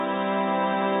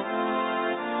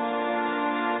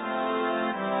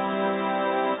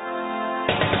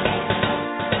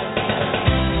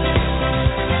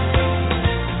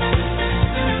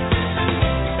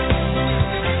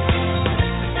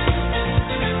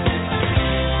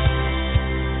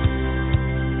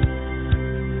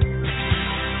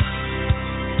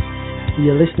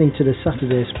You're listening to the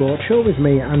Saturday Sports Show with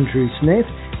me, Andrew Smith.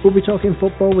 We'll be talking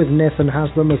football with Nathan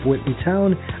Haslam of Whitby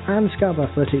Town and Scarborough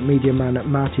Athletic media man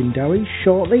Martin Dowie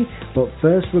shortly. But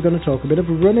first we're going to talk a bit of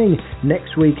running.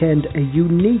 Next weekend, a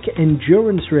unique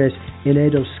endurance race in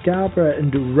aid of Scarborough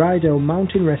and Rydell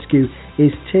Mountain Rescue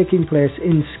is taking place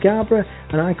in Scarborough,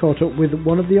 and I caught up with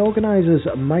one of the organisers,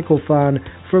 Michael Farn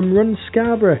from Run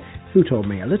Scarborough, who told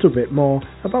me a little bit more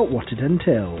about what it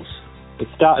entails. It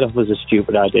started off as a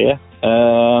stupid idea,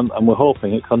 and we're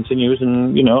hoping it continues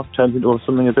and, turns into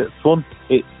something a bit fun.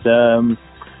 It's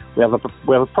we have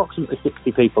approximately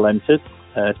 60 people entered,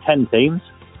 10 teams.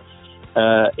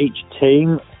 Each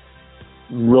team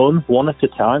run one at a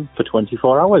time for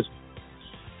 24 hours,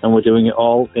 and we're doing it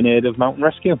all in aid of mountain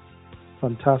rescue.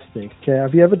 Fantastic.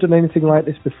 Have you ever done anything like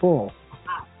this before?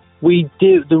 We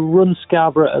do. The Run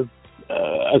Scarborough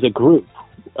as a group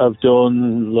have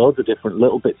done loads of different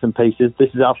little bits and pieces. This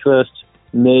is our first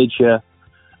major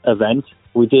event.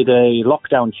 We did a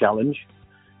lockdown challenge,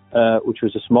 which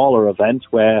was a smaller event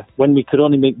where when we could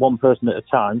only meet one person at a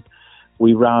time,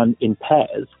 we ran in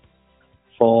pairs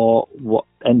for what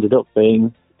ended up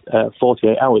being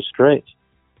 48 hours straight.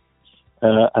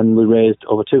 And we raised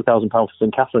over £2,000 for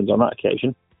St Catherine's on that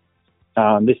occasion.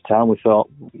 And this time we thought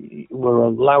we're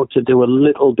allowed to do a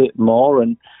little bit more,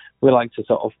 and we like to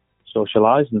sort of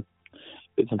socialise and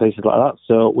bits and pieces like that.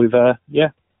 So we've,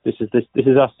 this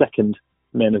is our second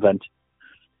main event.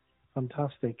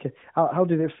 Fantastic. How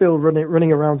did it feel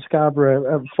running around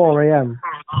Scarborough at 4 a.m?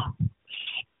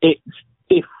 It's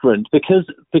different because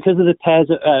of the pairs.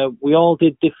 We all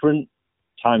did different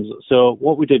times. So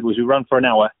what we did was we ran for an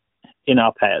hour in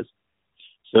our pairs.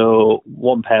 So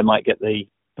one pair might get the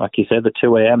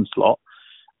 2 a.m. slot,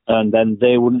 and then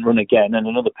they wouldn't run again, and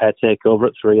another pair take over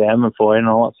at 3 a.m. and 4 a.m.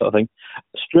 and all that sort of thing.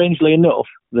 Strangely enough,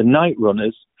 the night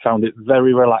runners found it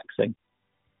very relaxing.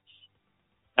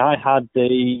 I had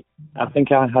the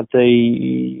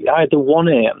 1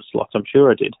 a.m. slot, I'm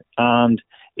sure I did, and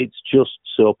it's just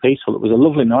so peaceful. It was a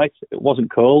lovely night. It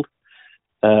wasn't cold,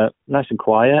 nice and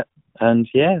quiet, and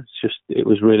it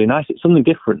was really nice. It's something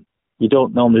different. You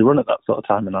don't normally run at that sort of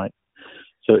time of night.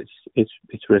 So it's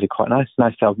really quite nice.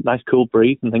 Nice to have nice cool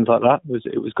breeze and things like that.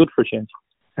 It was good for a change.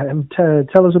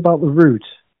 Tell us about the route.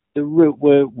 The route,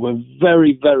 we're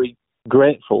very, very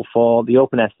grateful for the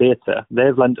Open Air Theatre.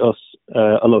 They've lent us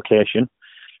a location,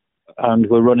 and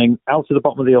we're running out to the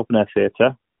bottom of the Open Air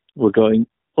Theatre. We're going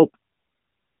up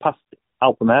past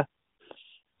Alpamare,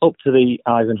 up to the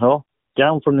Ivanhoe,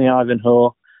 down from the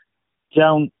Ivanhoe,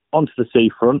 down onto the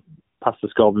seafront, past the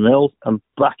Scorby Mills, and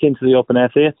back into the Open Air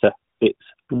Theatre. It's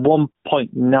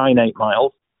 1.98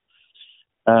 miles,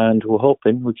 and we're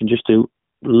hoping we can just do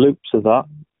loops of that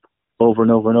over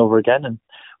and over and over again and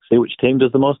see which team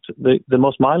does the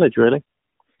most mileage, really.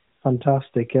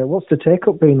 Fantastic. What's the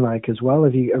take-up been like as well?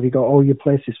 Have you got all your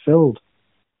places filled?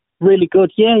 Really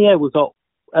good. Yeah. We've got.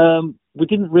 We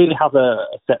didn't really have a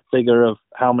set figure of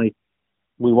how many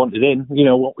we wanted in.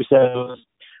 What we said was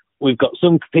we've got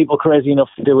some people crazy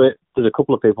enough to do it. There's a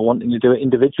couple of people wanting to do it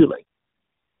individually.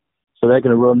 So they're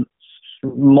going to run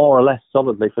more or less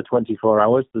solidly for 24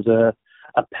 hours. There's a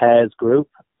pairs group,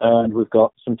 and we've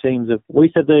got some teams of. We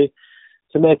said to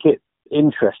make it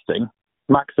interesting,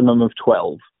 maximum of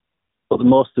 12, but the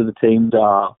most of the teams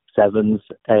are 7s,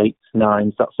 8s,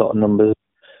 9s, that sort of numbers,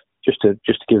 just to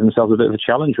give themselves a bit of a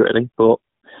challenge, really. But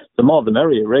the more the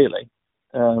merrier, really.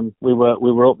 We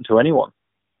were open to anyone.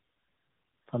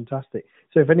 Fantastic.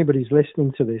 So if anybody's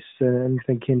listening to this and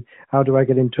thinking, how do I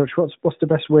get in touch? What's the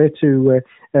best way to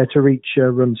reach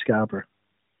Run Scarborough?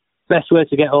 Best way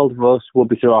to get hold of us will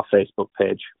be through our Facebook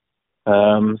page.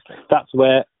 That's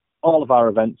where all of our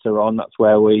events are on. That's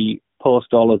where we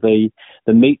post all of the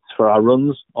meets for our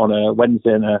runs on a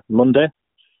Wednesday and a Monday.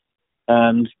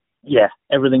 And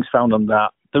everything's found on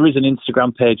that. There is an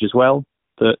Instagram page as well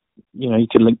that you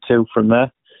can link to from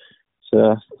there.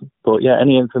 But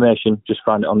any information, just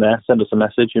find it on there. Send us a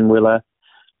message, and we'll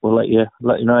let you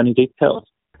know any details.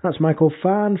 That's Michael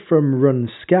Farn from Run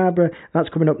Scarborough. That's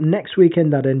coming up next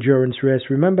weekend, that endurance race.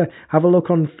 Remember, have a look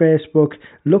on Facebook,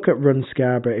 look at Run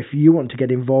Scarborough if you want to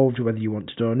get involved, whether you want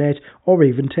to donate or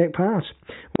even take part.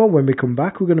 Well, when we come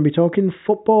back, we're going to be talking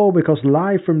football, because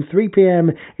live from 3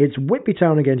 p.m, it's Whitby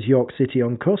Town against York City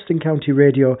on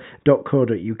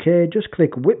coastandcountyradio.co.uk. Just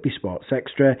click Whitby Sports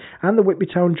Extra, and the Whitby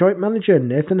Town joint manager,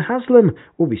 Nathan Haslam,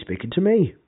 will be speaking to me.